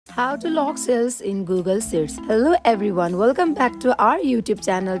How to lock cells in Google Sheets. Hello everyone, welcome back to our YouTube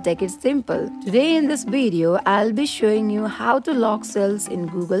channel Take It Simple. Today in this video, I'll be showing you how to lock cells in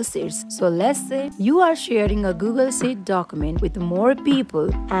Google Sheets. So let's say you are sharing a Google Sheet document with more people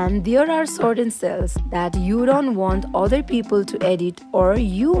and there are certain cells that you don't want other people to edit or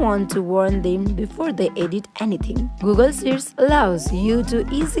you want to warn them before they edit anything. Google Sheets allows you to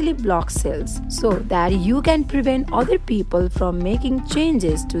easily block cells so that you can prevent other people from making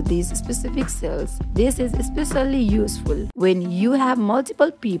changes to these specific cells. This is especially useful when you have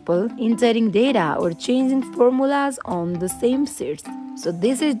multiple people entering data or changing formulas on the same sheets. So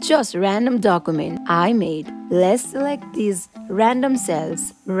this is just random document I made. Let's select these random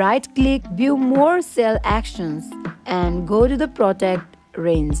cells. Right click, view more cell actions and go to the protect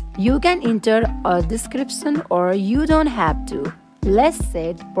range. You can enter a description or you don't have to. Let's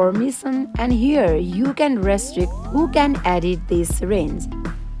set permission and here you can restrict who can edit this range.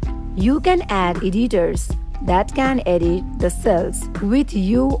 You can add editors that can edit the cells with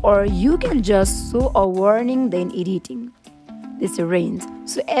you or you can just show a warning then editing this range.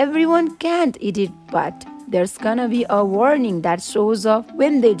 So everyone can't edit but there's gonna be a warning that shows up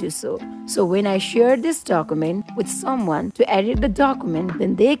when they do so. So when I share this document with someone to edit the document,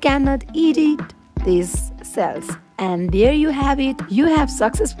 then they cannot edit these cells. And there you have it. You have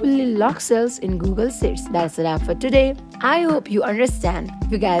successfully locked cells in Google Sheets. That's it for today. I hope you understand.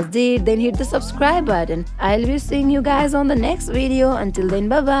 If you guys did, then hit the subscribe button. I'll be seeing you guys on the next video. Until then,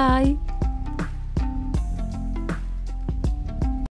 bye-bye.